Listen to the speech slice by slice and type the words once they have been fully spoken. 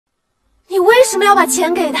为什么要把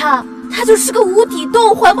钱给他？他就是个无底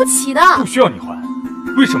洞，还不起的。不需要你还，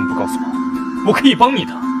为什么不告诉我？我可以帮你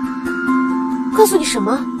的。告诉你什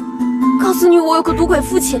么？告诉你我有个赌鬼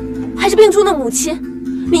父亲，还是病重的母亲。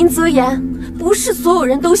明则言，不是所有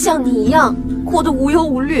人都像你一样过得无忧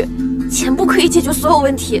无虑。钱不可以解决所有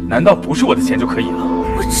问题。难道不是我的钱就可以了？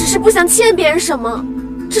我只是不想欠别人什么，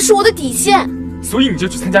这是我的底线。所以你就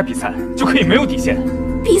去参加比赛，就可以没有底线？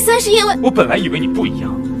比赛是因为我本来以为你不一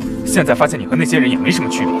样，现在发现你和那些人也没什么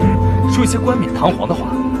区别，说一些冠冕堂皇的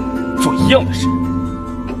话，做一样的事。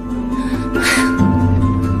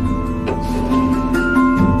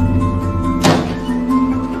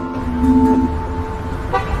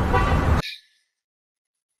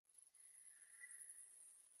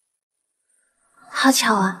好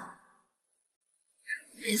巧啊！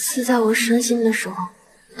每次在我伤心的时候，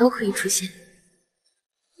都可以出现。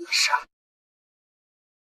是啊。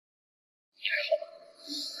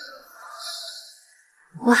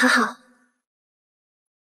我还好。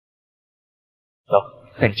走，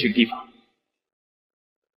带你去个地方。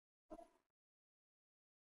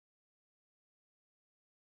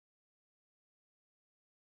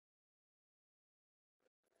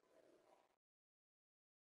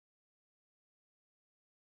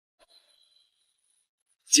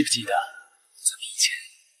记不记得咱们以前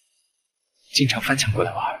经常翻墙过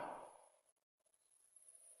来玩？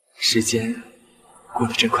时间过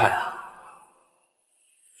得真快啊！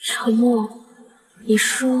沉默，你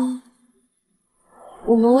说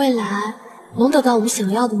我们未来能得到我们想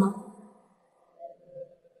要的吗？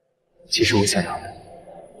其实我想要的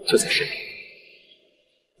就在身边。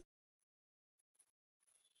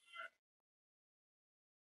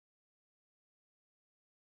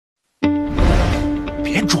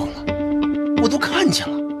别装了，我都看见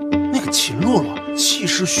了，那个秦洛洛气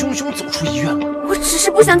势汹汹走出医院了。我只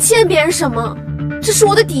是不想欠别人什么，这是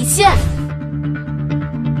我的底线。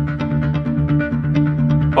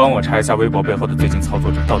帮我查一下微博背后的最近操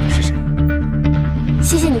作者到底是谁。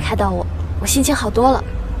谢谢你开导我，我心情好多了。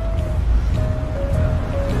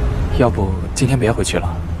要不今天别回去了？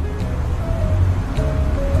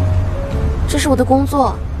这是我的工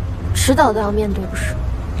作，迟早都要面对，不是？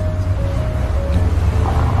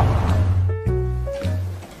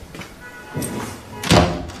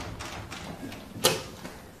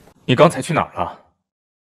你刚才去哪儿了？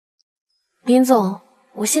林总，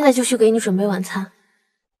我现在就去给你准备晚餐。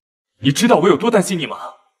你知道我有多担心你吗？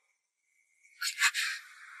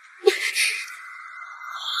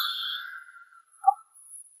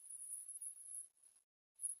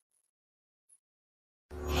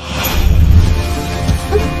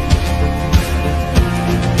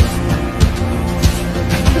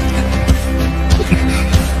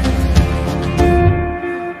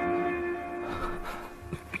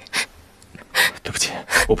对不起，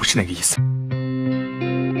我不是那个意思。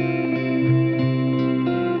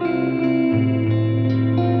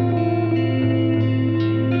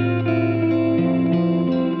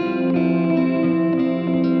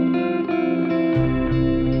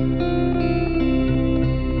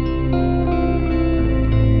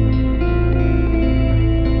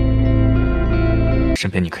身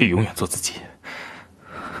边你可以永远做自己。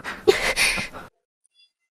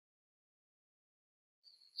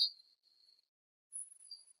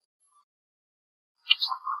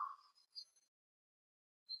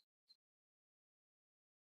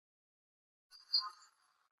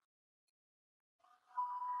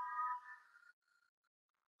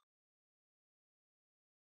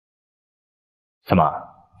怎么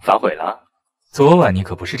反悔了？昨晚你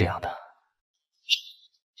可不是这样的。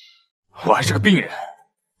我还是个病人，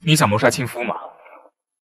你想谋杀亲夫吗？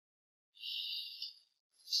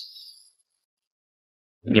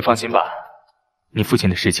你放心吧，你父亲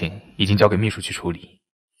的事情已经交给秘书去处理。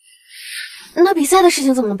那比赛的事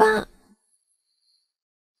情怎么办？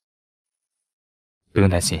不用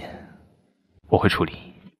担心，我会处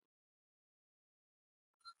理。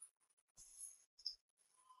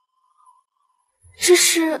这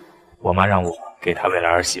是我妈让我给她未来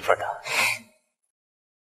儿媳妇的。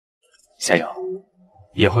加油！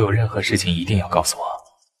以后有任何事情一定要告诉我。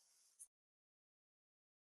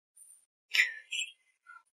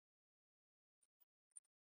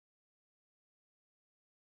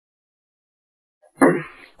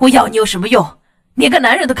我要你有什么用？连个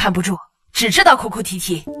男人都看不住，只知道哭哭啼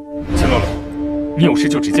啼。秦洛洛，你有事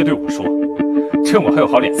就直接对我说，趁我还有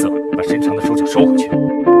好脸色，把伸长的手脚收回去，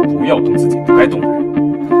不要动自己不该动的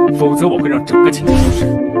人，否则我会让整个秦家出事。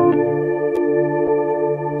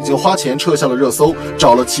已经花钱撤下了热搜，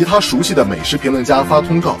找了其他熟悉的美食评论家发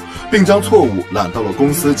通告，并将错误揽到了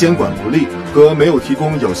公司监管不力和没有提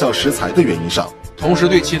供有效食材的原因上。同时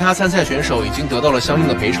对其他参赛选手已经得到了相应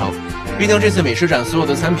的赔偿。毕竟这次美食展所有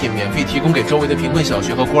的餐品免费提供给周围的贫困小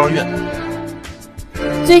学和孤儿院。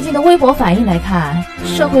最近的微博反应来看，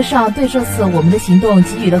社会上对这次我们的行动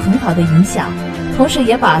给予了很好的影响，同时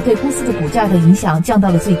也把对公司的股价的影响降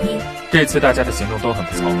到了最低。这次大家的行动都很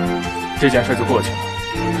不错，这件事就过去了。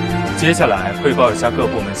接下来汇报一下各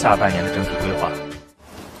部门下半年的整体规划。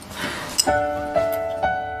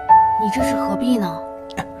你这是何必呢？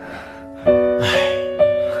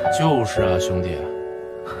就是啊，兄弟。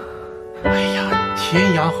哎呀，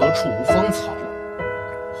天涯何处无芳草，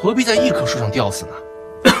何必在一棵树上吊死呢？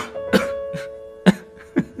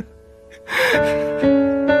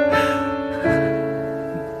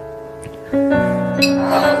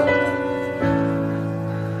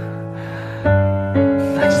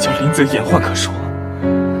那你就林则言换棵树。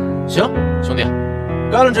行，兄弟，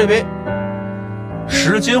干了这杯，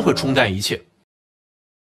时间会冲淡一切。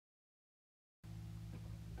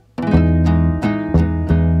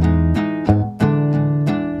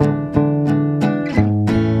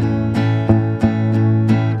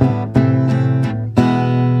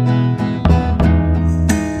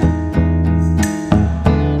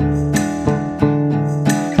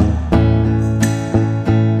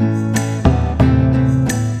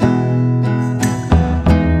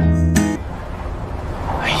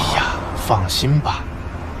放心吧，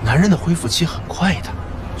男人的恢复期很快的，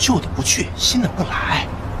旧的不去，新的不来。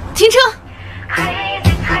停车！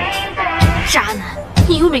渣男，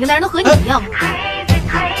你以为每个男人都和你一样吗？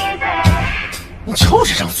你就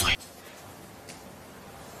这张嘴！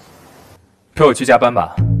陪我去加班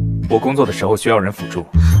吧，我工作的时候需要人辅助。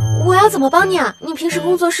我要怎么帮你啊？你平时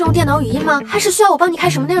工作是用电脑语音吗？还是需要我帮你看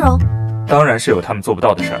什么内容？当然是有他们做不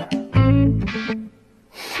到的事儿。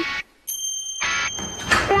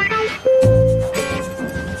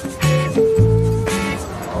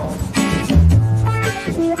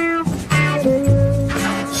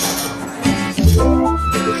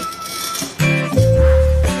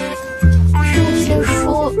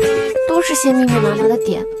这些密密麻麻的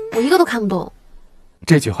点，我一个都看不懂。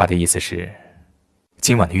这句话的意思是，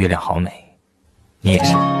今晚的月亮好美，你也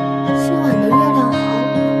是。今晚的月亮好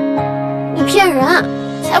美，你骗人啊！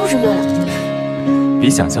才不是月亮，比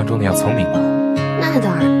想象中的要聪明吗？那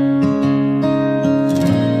当然。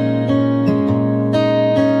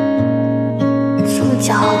这么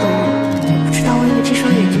骄傲的我，不知道为了这双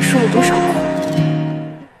眼睛受了多少苦。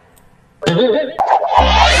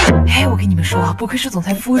哎，我跟你们说，不愧是总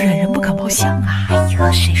裁夫人，人不可貌相啊！哎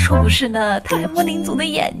呀，谁说不是呢？太摸林总的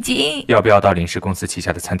眼睛。要不要到林氏公司旗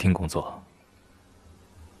下的餐厅工作？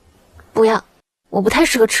不要，我不太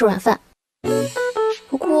适合吃软饭。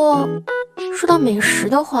不过，说到美食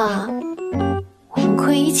的话，我们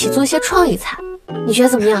可以一起做一些创意菜，你觉得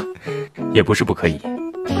怎么样？也不是不可以。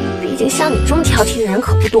毕竟像你这么挑剔的人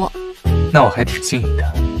可不多。那我还挺幸运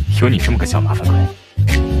的，有你这么个小麻烦鬼。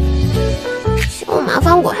小麻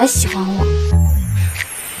烦鬼还喜欢我？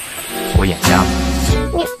我眼瞎了。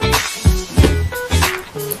你。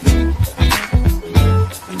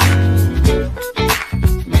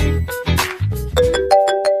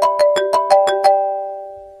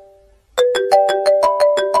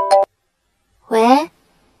喂？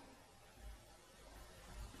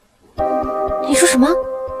你说什么？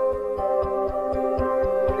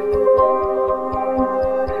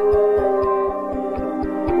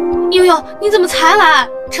悠悠，你怎么才来？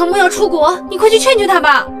程木要出国，你快去劝劝他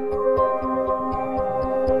吧。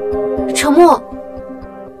程木，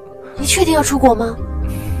你确定要出国吗？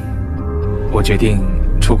我决定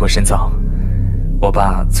出国深造。我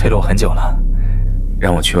爸催了我很久了，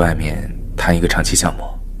让我去外面谈一个长期项目。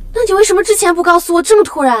那你为什么之前不告诉我，这么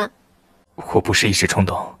突然？我不是一时冲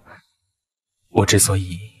动，我之所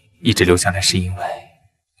以一直留下来，是因为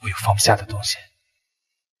我有放不下的东西。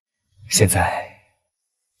现在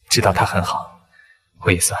知道他很好，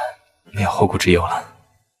我也算没有后顾之忧了。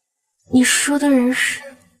你说的人是？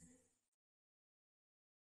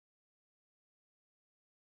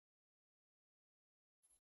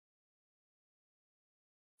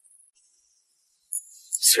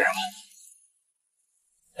虽然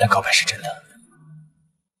但告白是真的。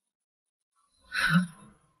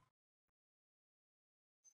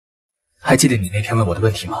还记得你那天问我的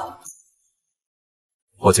问题吗？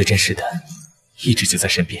我最真实的一直就在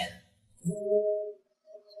身边，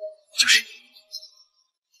就是你。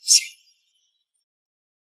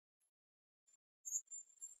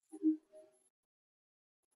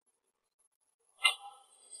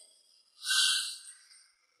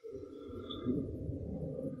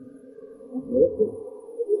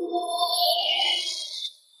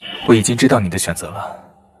我已经知道你的选择了，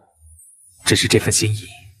只是这份心意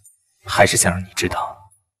还是想让你知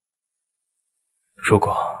道，如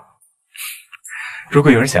果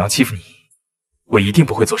有人想要欺负你，我一定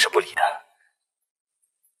不会坐视不理的。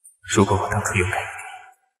如果我当初勇敢一点，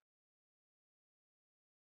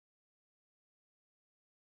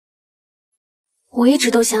我一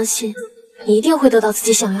直都相信你一定会得到自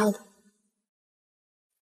己想要的。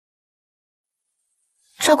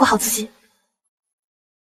照顾好自己。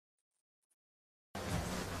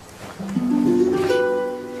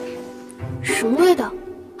什么味道？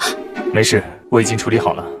没事，我已经处理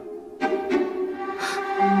好了。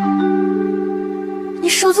你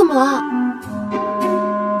手怎么了？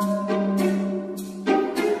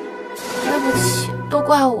对不起，都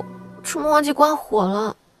怪我，春木忘记关火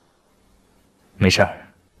了。没事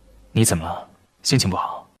儿，你怎么了？心情不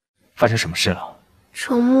好？发生什么事了？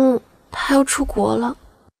程木他要出国了，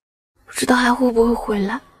不知道还会不会回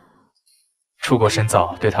来。出国深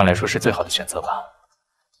造对他来说是最好的选择吧，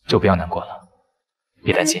就不要难过了，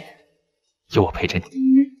别担心，有我陪着你。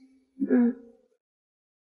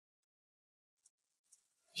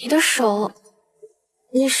你的手，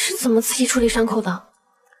你是怎么自己处理伤口的？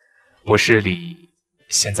我视力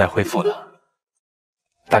现在恢复了，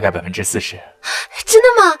大概40%。真的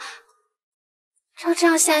吗？照这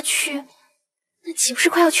样下去，那岂不是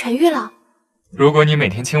快要痊愈了？如果你每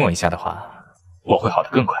天亲我一下的话，我会好得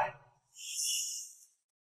更快。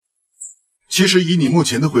其实以你目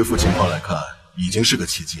前的恢复情况来看，已经是个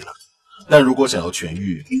奇迹了。但如果想要痊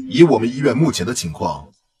愈，以我们医院目前的情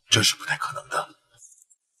况，这是不太可能的。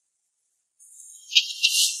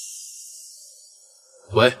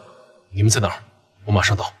喂，你们在哪儿？我马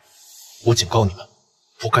上到。我警告你们，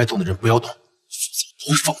不该动的人不要动，否则我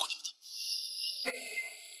不会放过你们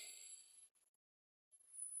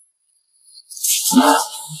的。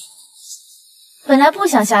本来不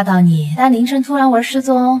想吓到你，但凌晨突然玩失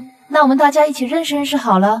踪，那我们大家一起认识认识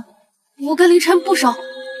好了。我跟凌晨不熟，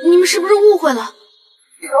你们是不是误会了？熟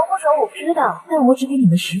不熟我不知道，但我只给你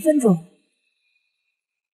们10分钟。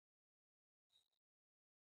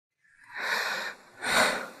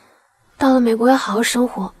到了美国要好好生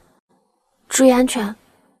活，注意安全。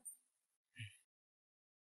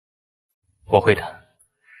我会的。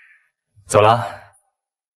走了。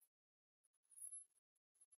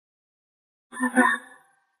拜拜。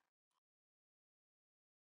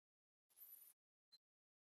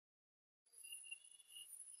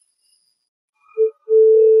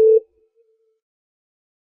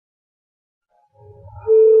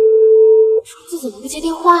窗子怎么不接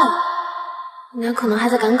电话呀？应该可能还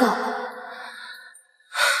在赶稿。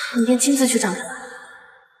明天亲自去找他。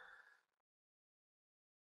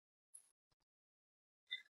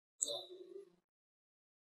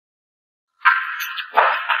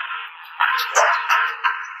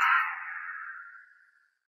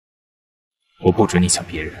我不准你想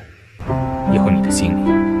别人，以后你的心里、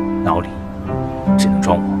脑里只能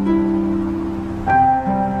装我。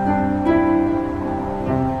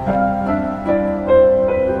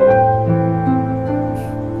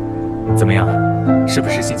怎么样？是不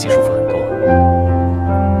是心情舒服很多？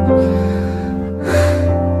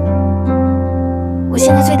我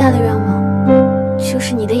现在最大的愿望就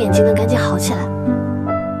是你的眼睛能赶紧好起来。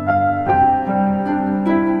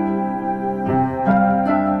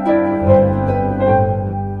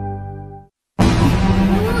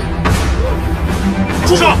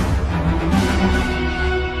住手！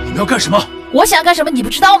你们要干什么？我想干什么你不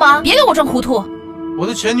知道吗？别给我装糊涂。我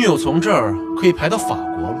的前女友从这儿可以排到法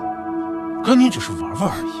国了，跟你只是玩玩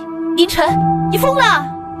而已。凌晨，你疯了！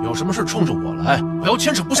有什么事冲着我来，不要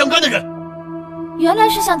牵扯不相干的人。原来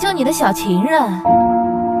是想救你的小情人，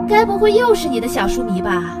该不会又是你的小书迷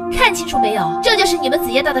吧？看清楚没有，这就是你们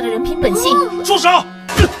紫叶大大的人品本性。住手！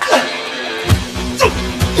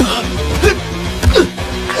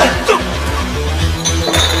我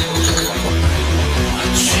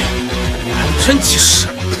去，你还真起势！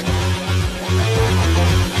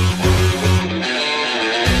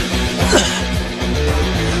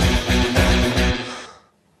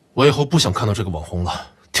我以后不想看到这个网红了，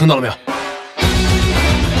听到了没有？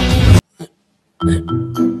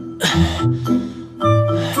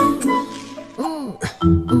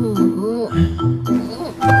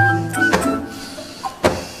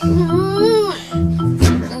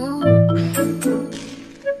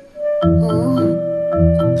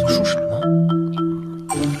在说什么呢？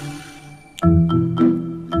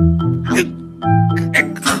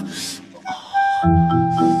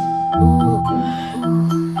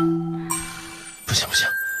不行不行，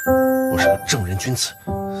我是个正人君子，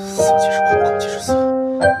色即是空，空即是色。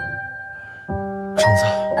橙子，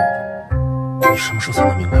你什么时候才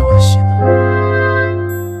能明白我的心呢？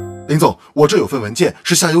林总，我这有份文件，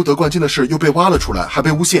是夏优得冠军的事又被挖了出来，还被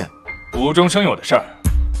诬陷。无中生有的事儿，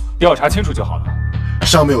调查清楚就好了。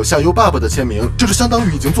上面有夏优爸爸的签名，这就相当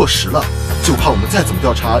于已经坐实了。就怕我们再怎么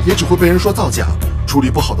调查，也只会被人说造假。处理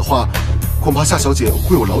不好的话，恐怕夏小姐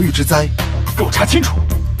会有牢狱之灾。给我查清楚，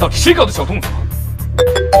到底谁搞的小动作？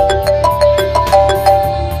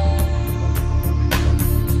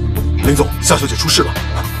林总，夏小姐出事了。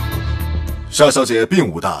夏小姐并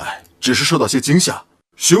无大碍，只是受到些惊吓，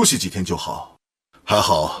休息几天就好。还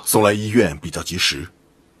好送来医院比较及时。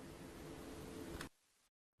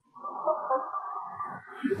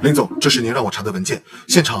林总，这是您让我查的文件，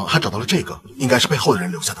现场还找到了这个，应该是背后的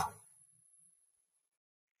人留下的。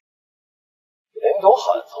林总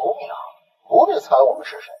很聪明，不必猜我们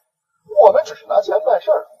是谁，我们只是拿钱办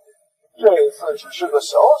事儿。这次只是个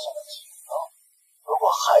小小的起头，如果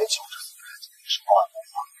还揪着4人肯定是办不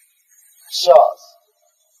法，下次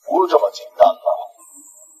不这么简单了。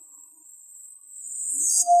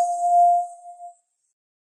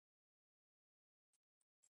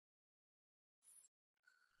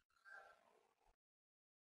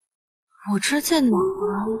我这在哪儿？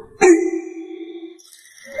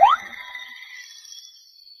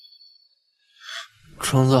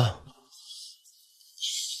橙子，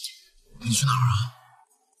你去哪儿啊？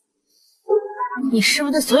你是不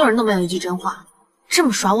是对所有人都没有一句真话？这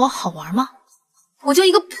么耍我好玩吗？我就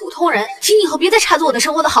一个普通人，请你以后别再插足我的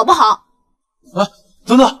生活了，好不好？啊，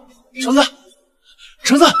等等，橙子，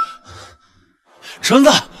橙子，橙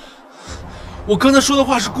子，我刚才说的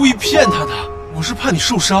话是故意骗他的，我是怕你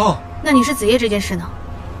受伤。那你是子夜这件事呢？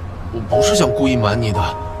我不是想故意瞒你的，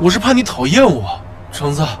我是怕你讨厌我。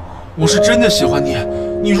橙子，我是真的喜欢你，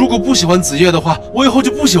你如果不喜欢子夜的话，我以后就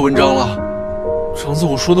不写文章了。橙子，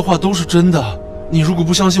我说的话都是真的，你如果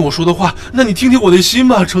不相信我说的话，那你听听我的心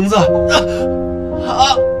吧，橙子。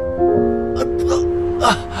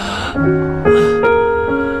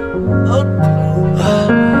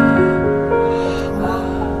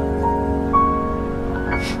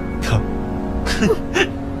疼，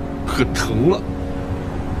可疼了。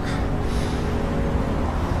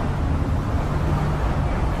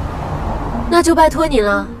那就拜托你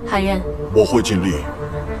了，韩燕。我会尽力。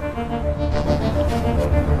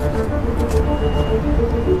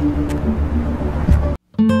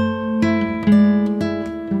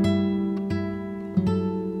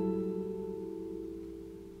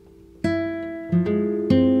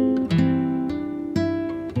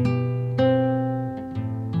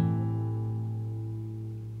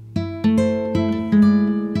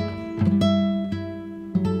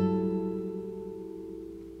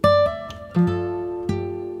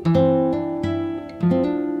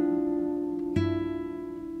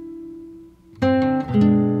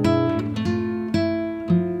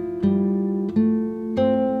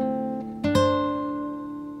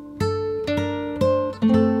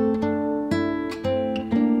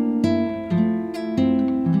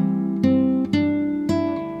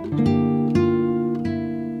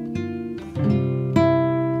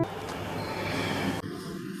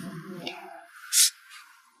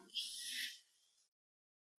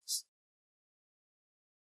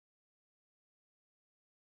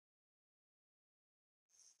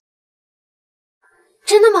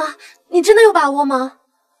真的吗？你真的有把握吗？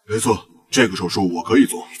没错，这个手术我可以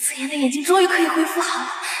做。子妍的眼睛终于可以恢复好了。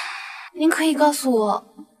您可以告诉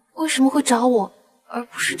我，为什么会找我，而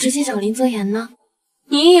不是直接找林泽言呢？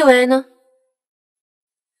你以为呢？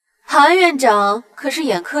韩院长可是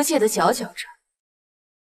眼科界的佼佼者，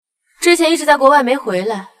之前一直在国外没回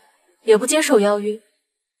来，也不接受邀约。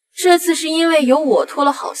这次是因为有我托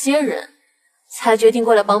了好些人，才决定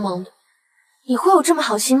过来帮忙的。你会有这么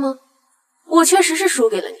好心吗？我确实是输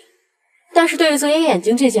给了你，但是对于泽言眼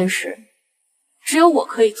睛这件事，只有我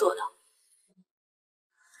可以做到。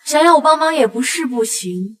想要我帮忙也不是不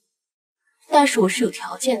行，但是我是有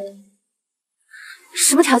条件的。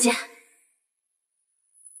什么条件？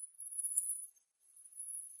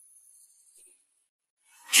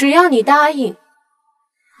只要你答应，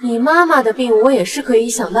你妈妈的病我也是可以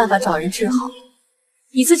想办法找人治好，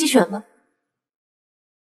你自己选吧。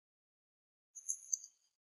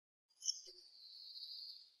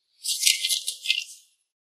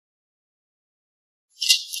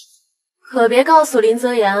可别告诉林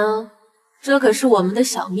泽言啊，这可是我们的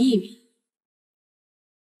小秘密。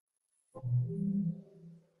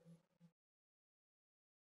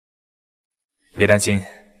别担心，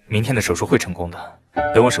明天的手术会成功的。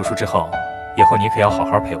等我手术之后，以后你可要好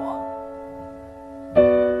好陪我。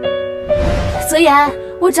泽言，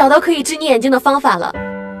我找到可以治你眼睛的方法了，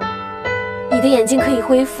你的眼睛可以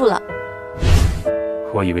恢复了。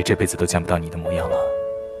我以为这辈子都见不到你的模样了，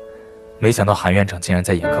没想到韩院长竟然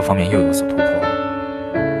在眼科方面又有所突破。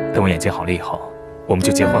等我眼睛好了以后，我们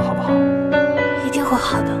就结婚好不好？一定会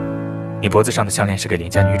好的。你脖子上的项链是给邻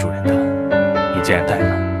家女主人的，你既然戴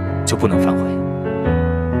了，就不能反悔。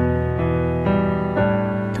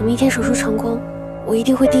等明天手术成功，我一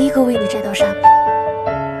定会第一个为你摘到纱布，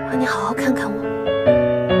让你好好看看我。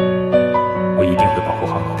我一定会保护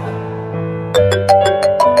好你的。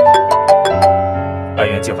按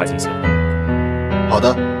原计划进行。好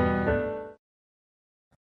的。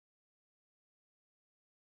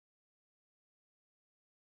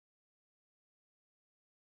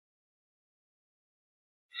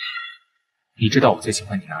你知道我最喜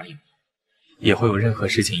欢你哪里吗？以后有任何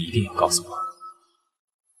事情一定要告诉我。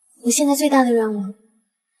我现在最大的愿望，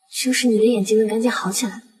就是你的眼睛能赶紧好起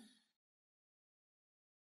来。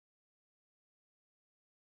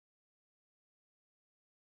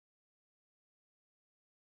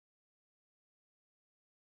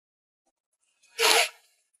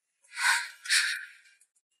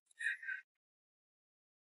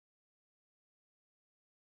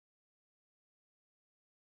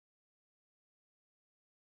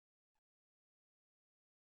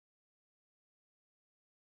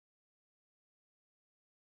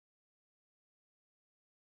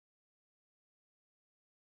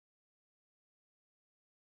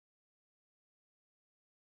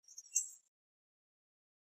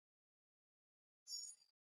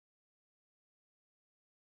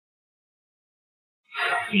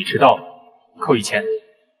你迟到了，扣1000。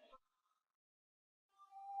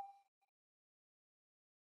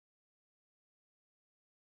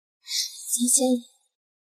谢谢你，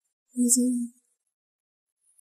再见。